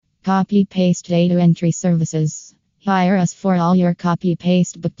Copy paste data entry services. Hire us for all your copy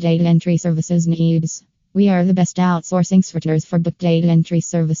paste book data entry services needs. We are the best outsourcing softwares for book data entry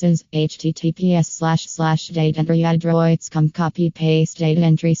services. https://dataentry@droids.com. Copy paste data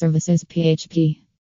entry services PHP.